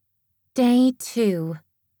Day 2,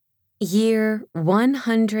 Year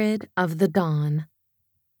 100 of the Dawn.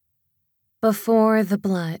 Before the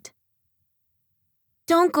blood.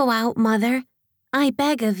 Don't go out, Mother. I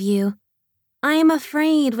beg of you. I am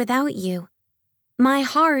afraid without you. My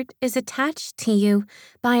heart is attached to you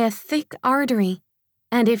by a thick artery,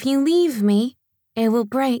 and if you leave me, it will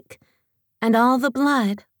break, and all the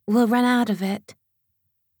blood will run out of it.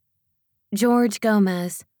 George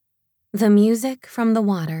Gomez, The Music from the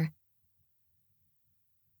Water.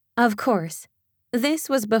 Of course, this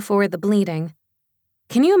was before the bleeding.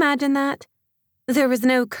 Can you imagine that? There was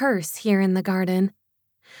no curse here in the garden.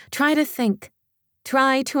 Try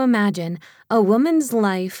to imagine a woman's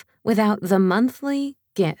life without the monthly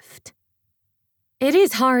gift. It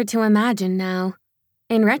is hard to imagine now.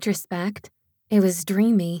 In retrospect, it was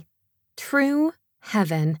dreamy. True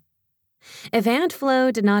heaven. If Aunt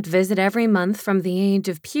Flo did not visit every month from the age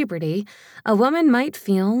of puberty, a woman might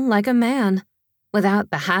feel like a man, without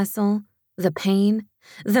the hassle, the pain,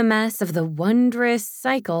 the mess of the wondrous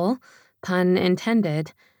cycle, pun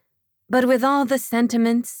intended, but with all the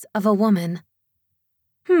sentiments of a woman.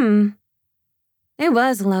 It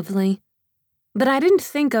was lovely, but I didn't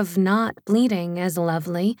think of not bleeding as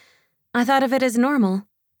lovely. I thought of it as normal.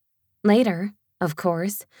 Later, of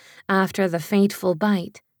course, after the fateful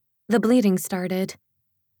bite, the bleeding started.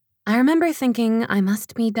 I remember thinking I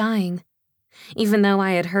must be dying. Even though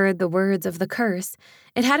I had heard the words of the curse,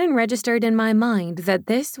 it hadn't registered in my mind that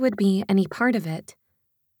this would be any part of it.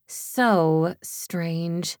 So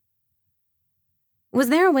strange. Was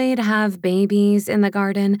there a way to have babies in the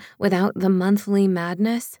garden without the monthly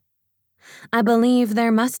madness? I believe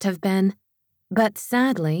there must have been, but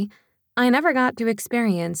sadly, I never got to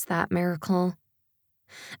experience that miracle.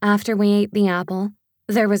 After we ate the apple,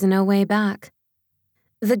 there was no way back.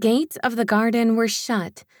 The gates of the garden were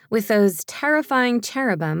shut, with those terrifying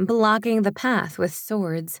cherubim blocking the path with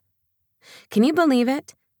swords. Can you believe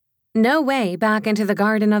it? No way back into the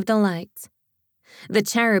Garden of Delights. The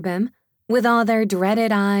cherubim, with all their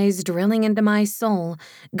dreaded eyes drilling into my soul,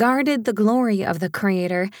 guarded the glory of the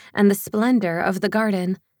Creator and the splendor of the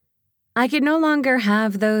garden. I could no longer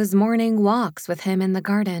have those morning walks with him in the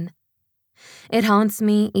garden. It haunts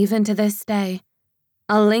me even to this day,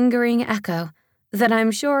 a lingering echo that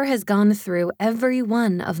I'm sure has gone through every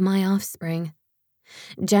one of my offspring.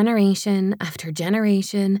 Generation after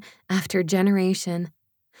generation after generation,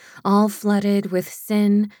 all flooded with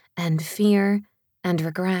sin and fear and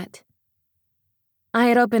regret. I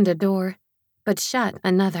had opened a door, but shut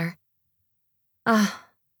another.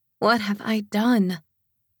 What have I done?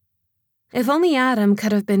 If only Adam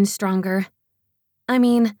could have been stronger. I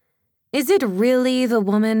mean, is it really the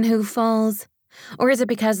woman who falls? Or is it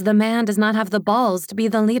because the man does not have the balls to be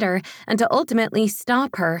the leader and to ultimately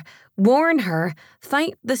stop her, warn her,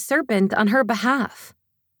 fight the serpent on her behalf?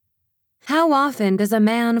 How often does a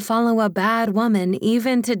man follow a bad woman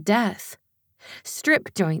even to death?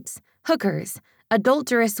 Strip joints, hookers,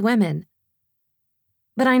 adulterous women.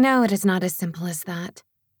 But I know it is not as simple as that.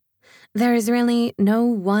 There is really no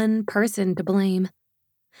one person to blame.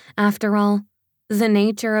 After all, the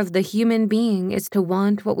nature of the human being is to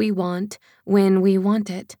want what we want when we want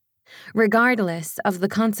it, regardless of the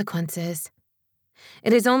consequences.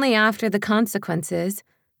 It is only after the consequences,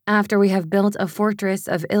 after we have built a fortress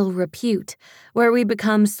of ill repute, where we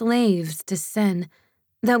become slaves to sin,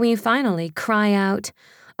 that we finally cry out,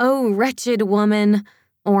 "Oh, wretched woman,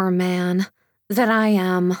 or man, that I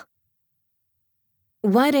am."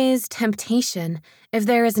 What is temptation if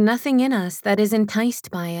there is nothing in us that is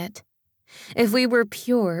enticed by it? If we were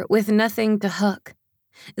pure with nothing to hook,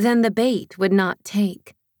 then the bait would not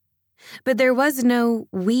take. But there was no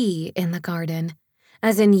we in the garden,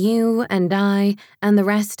 as in you and I and the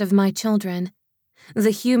rest of my children,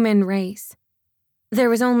 the human race. There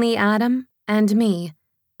was only Adam and me,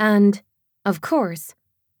 and, of course,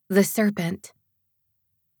 the serpent.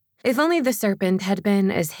 If only the serpent had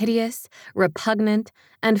been as hideous, repugnant,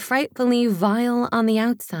 and frightfully vile on the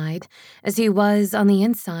outside as he was on the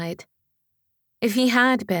inside. If he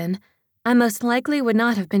had been, I most likely would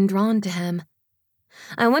not have been drawn to him.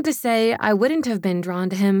 I want to say I wouldn't have been drawn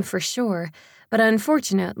to him for sure, but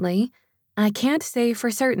unfortunately, I can't say for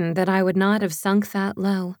certain that I would not have sunk that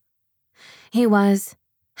low. He was,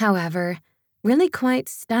 however, really quite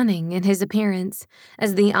stunning in his appearance,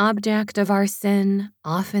 as the object of our sin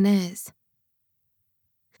often is.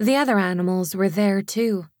 The other animals were there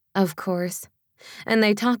too, of course, and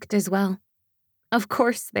they talked as well. Of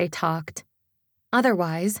course they talked.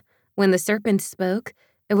 Otherwise, when the serpent spoke,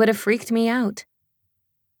 it would have freaked me out.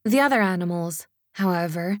 The other animals,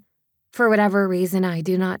 however, for whatever reason I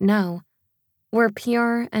do not know, were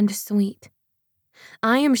pure and sweet.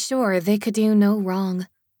 I am sure they could do no wrong.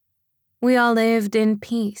 We all lived in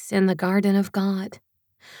peace in the garden of God,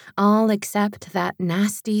 all except that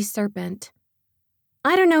nasty serpent.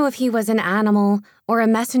 I don't know if he was an animal or a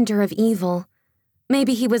messenger of evil.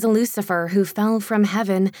 Maybe he was Lucifer who fell from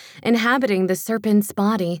heaven, inhabiting the serpent's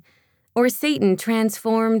body, or Satan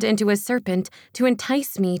transformed into a serpent to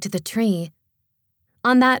entice me to the tree.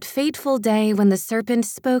 On that fateful day when the serpent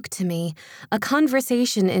spoke to me, a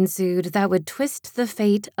conversation ensued that would twist the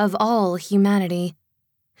fate of all humanity.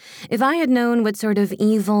 If I had known what sort of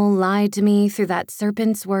evil lied to me through that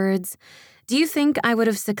serpent's words, do you think I would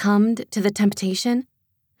have succumbed to the temptation?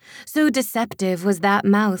 So deceptive was that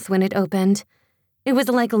mouth when it opened. It was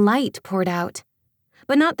like light poured out,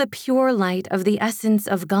 but not the pure light of the essence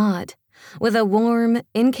of God, with a warm,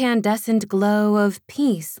 incandescent glow of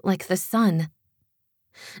peace like the sun.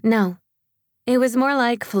 No, it was more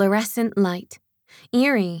like fluorescent light,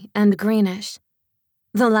 eerie and greenish.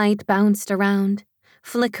 The light bounced around,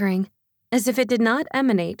 flickering, as if it did not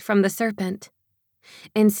emanate from the serpent.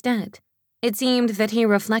 Instead, it seemed that he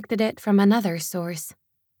reflected it from another source.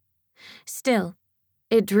 Still,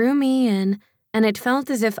 it drew me in, and it felt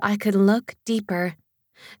as if I could look deeper,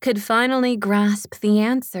 could finally grasp the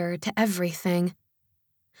answer to everything.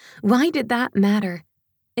 Why did that matter,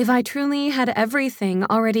 if I truly had everything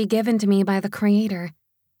already given to me by the Creator?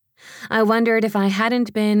 I wondered if I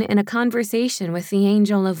hadn't been in a conversation with the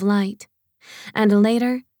angel of light, and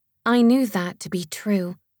later I knew that to be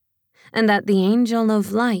true, and that the angel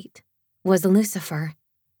of light was Lucifer.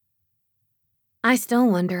 I still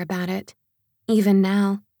wonder about it, even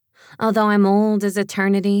now, although I'm old as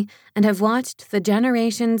eternity and have watched the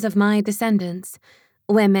generations of my descendants,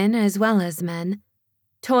 women as well as men,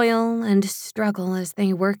 toil and struggle as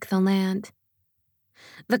they work the land.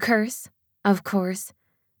 The curse, of course,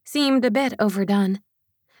 seemed a bit overdone,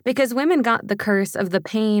 because women got the curse of the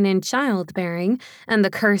pain in childbearing and the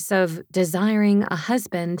curse of desiring a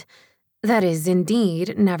husband that is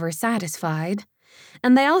indeed never satisfied,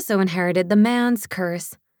 and they also inherited the man's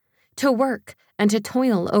curse, to work and to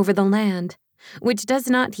toil over the land, which does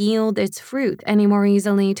not yield its fruit any more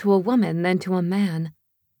easily to a woman than to a man.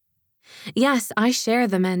 Yes, I share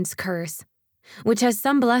the men's curse, which has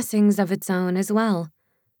some blessings of its own as well.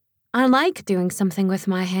 I like doing something with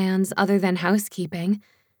my hands other than housekeeping.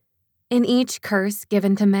 In each curse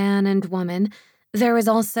given to man and woman, there is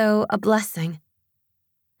also a blessing.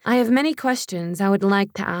 I have many questions I would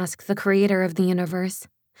like to ask the Creator of the universe,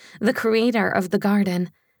 the Creator of the garden,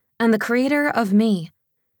 and the Creator of me,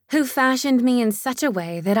 who fashioned me in such a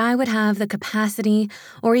way that I would have the capacity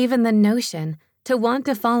or even the notion to want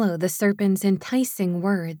to follow the serpent's enticing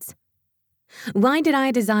words. Why did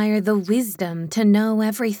I desire the wisdom to know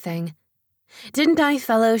everything? Didn't I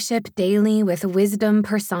fellowship daily with wisdom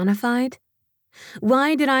personified?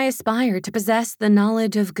 Why did I aspire to possess the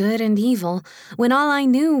knowledge of good and evil when all I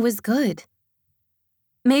knew was good?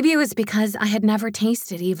 Maybe it was because I had never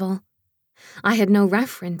tasted evil. I had no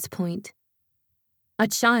reference point. A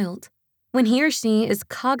child, when he or she is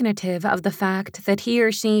cognitive of the fact that he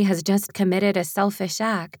or she has just committed a selfish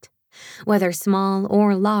act, whether small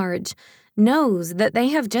or large, knows that they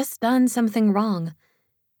have just done something wrong.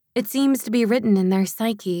 It seems to be written in their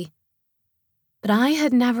psyche. But I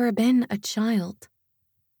had never been a child.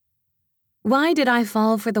 Why did I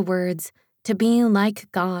fall for the words, to be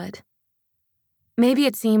like God? Maybe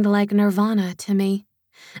it seemed like nirvana to me.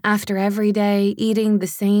 After every day eating the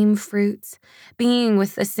same fruits, being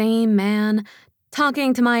with the same man,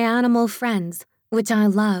 talking to my animal friends, which I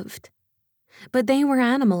loved. But they were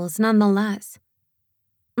animals nonetheless.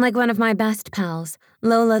 Like one of my best pals,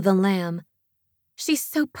 Lola the lamb. She's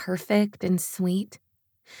so perfect and sweet.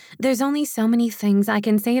 There's only so many things I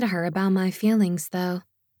can say to her about my feelings, though.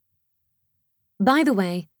 By the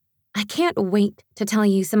way, I can't wait to tell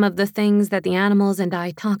you some of the things that the animals and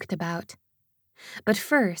I talked about. But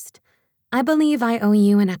first, I believe I owe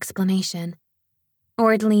you an explanation.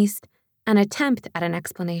 Or at least, an attempt at an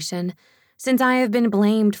explanation, since I have been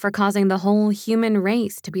blamed for causing the whole human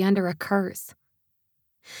race to be under a curse.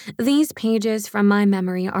 These pages from my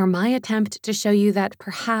memory are my attempt to show you that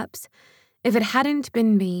perhaps, if it hadn't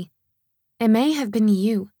been me, it may have been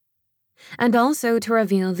you, and also to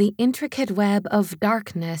reveal the intricate web of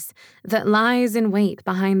darkness that lies in wait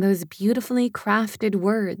behind those beautifully crafted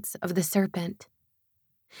words of the serpent.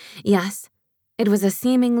 Yes, it was a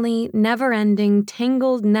seemingly never-ending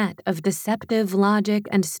tangled net of deceptive logic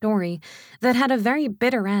and story that had a very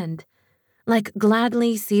bitter end, like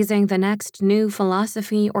gladly seizing the next new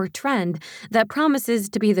philosophy or trend that promises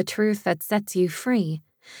to be the truth that sets you free,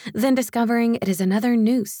 then discovering it is another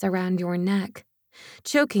noose around your neck,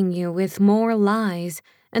 choking you with more lies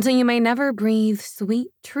until you may never breathe sweet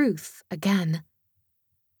truth again.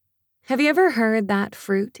 Have you ever heard that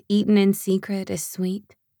fruit eaten in secret is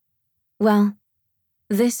sweet? Well,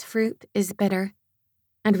 this fruit is bitter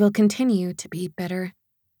and will continue to be bitter.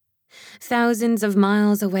 Thousands of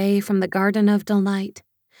miles away from the Garden of Delight,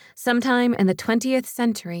 sometime in the 20th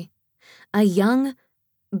century, a young,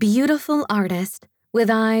 beautiful artist with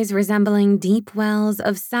eyes resembling deep wells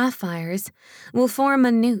of sapphires will form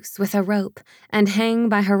a noose with a rope and hang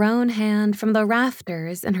by her own hand from the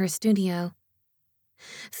rafters in her studio.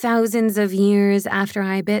 Thousands of years after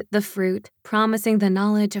I bit the fruit promising the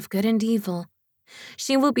knowledge of good and evil,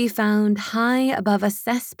 she will be found high above a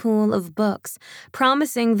cesspool of books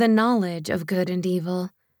promising the knowledge of good and evil,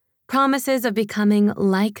 promises of becoming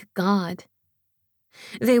like God.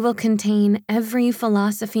 They will contain every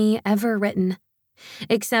philosophy ever written,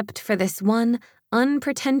 except for this one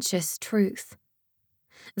unpretentious truth,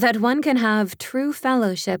 that one can have true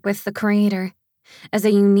fellowship with the Creator as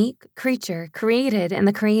a unique creature created in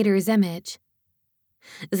the Creator's image.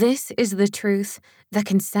 This is the truth that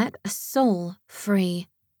can set a soul free.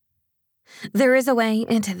 There is a way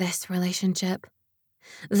into this relationship.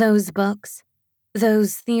 Those books,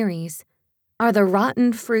 those theories, are the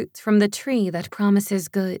rotten fruits from the tree that promises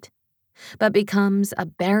good, but becomes a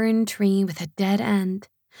barren tree with a dead end,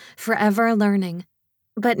 forever learning,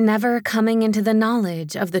 but never coming into the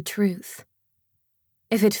knowledge of the truth.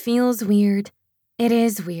 If it feels weird, it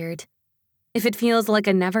is weird. If it feels like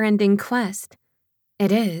a never-ending quest,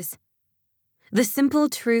 it is. The simple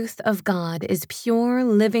truth of God is pure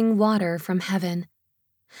living water from heaven.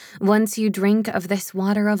 Once you drink of this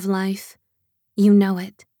water of life, you know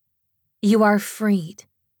it. You are freed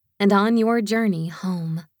and on your journey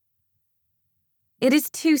home. It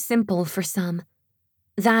is too simple for some.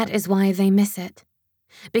 That is why they miss it.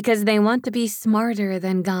 Because they want to be smarter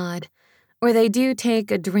than God, or they do take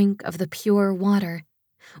a drink of the pure water,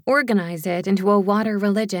 organize it into a water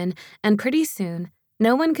religion, and pretty soon,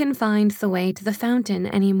 no one can find the way to the fountain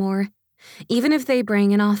anymore, even if they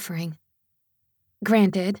bring an offering.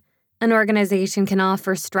 Granted, an organization can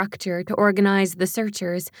offer structure to organize the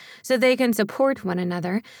searchers so they can support one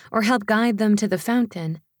another or help guide them to the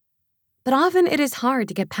fountain. But often it is hard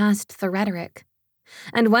to get past the rhetoric,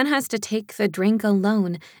 and one has to take the drink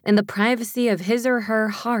alone in the privacy of his or her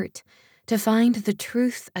heart to find the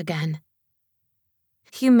truth again.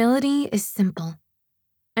 Humility is simple,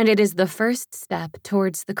 and it is the first step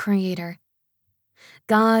towards the Creator.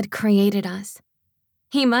 God created us.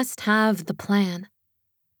 He must have the plan.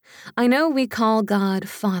 I know we call God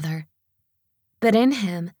Father, but in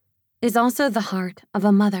Him is also the heart of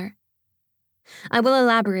a mother. I will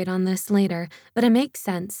elaborate on this later, but it makes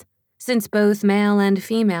sense, since both male and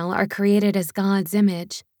female are created as God's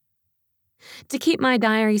image. To keep my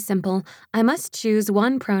diary simple, I must choose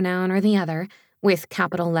one pronoun or the other, with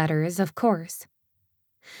capital letters, of course.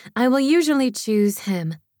 I will usually choose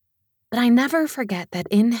him, but I never forget that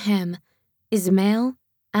in him is male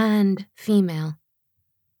and female.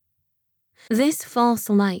 This false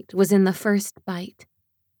light was in the first bite.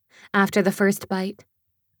 After the first bite,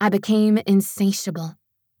 I became insatiable.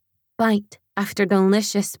 Bite after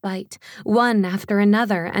delicious bite, one after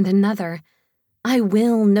another and another. I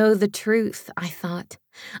will know the truth, I thought.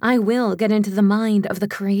 I will get into the mind of the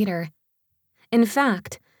Creator. In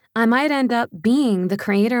fact, I might end up being the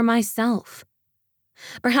Creator myself.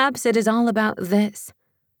 Perhaps it is all about this,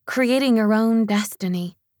 creating your own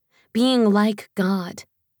destiny, being like God.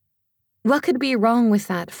 What could be wrong with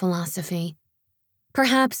that philosophy?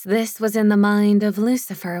 Perhaps this was in the mind of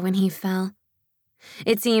Lucifer when he fell.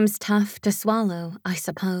 It seems tough to swallow, I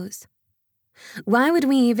suppose. Why would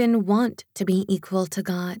we even want to be equal to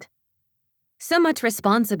God? So much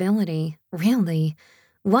responsibility, really.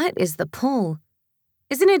 What is the pull?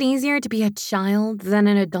 Isn't it easier to be a child than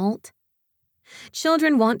an adult?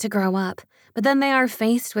 Children want to grow up, but then they are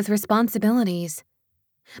faced with responsibilities.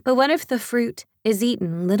 But what if the fruit is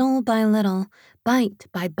eaten little by little, bite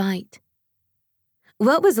by bite?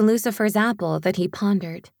 What was Lucifer's apple that he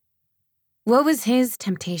pondered? What was his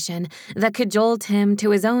temptation that cajoled him to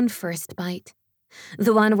his own first bite,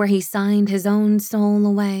 the one where he signed his own soul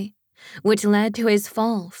away, which led to his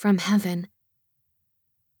fall from heaven?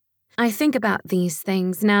 I think about these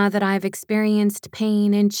things now that I've experienced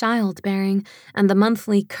pain in childbearing and the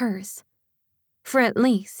monthly curse. For at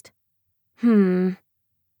least,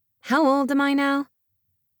 how old am I now?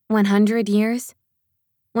 100 years?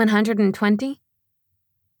 120?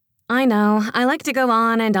 I know, I like to go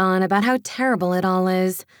on and on about how terrible it all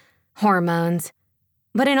is. Hormones.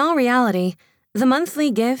 But in all reality, The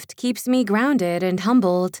monthly gift keeps me grounded and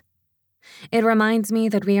humbled. It reminds me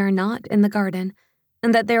that we are not in the garden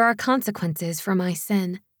and that there are consequences for my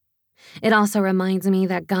sin. It also reminds me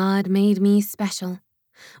that God made me special,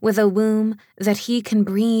 with a womb that He can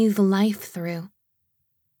breathe life through.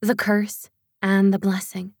 The curse and the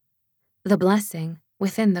blessing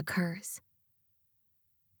within the curse.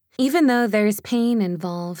 Even though there's pain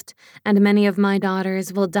involved, and many of my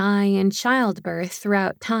daughters will die in childbirth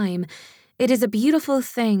throughout time, it is a beautiful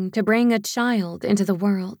thing to bring a child into the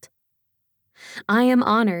world. I am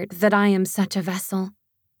honored that I am such a vessel,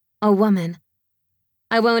 a woman.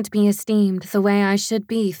 I won't be esteemed the way I should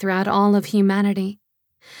be throughout all of humanity,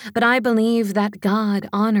 but I believe that God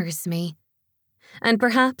honors me. And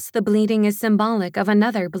perhaps the bleeding is symbolic of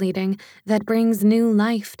another bleeding that brings new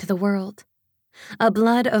life to the world. A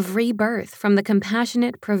blood of rebirth from the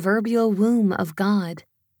compassionate proverbial womb of God.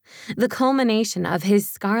 The culmination of His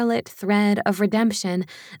scarlet thread of redemption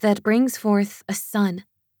that brings forth a son,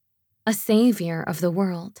 a savior of the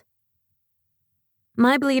world.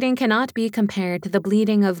 My bleeding cannot be compared to the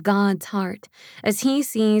bleeding of God's heart as He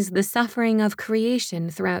sees the suffering of creation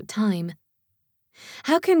throughout time.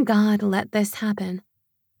 How can God let this happen?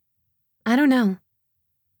 I don't know.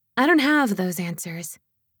 I don't have those answers.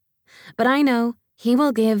 But I know He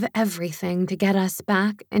will give everything to get us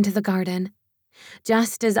back into the garden,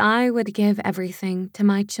 just as I would give everything to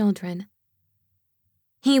my children.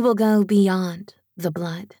 He will go beyond the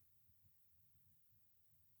blood.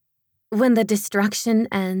 When the destruction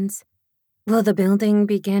ends, will the building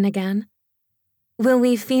begin again? Will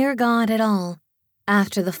we fear God at all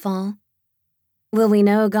after the fall? Will we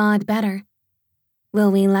know God better?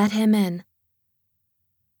 Will we let Him in?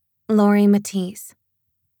 Lori Matisse.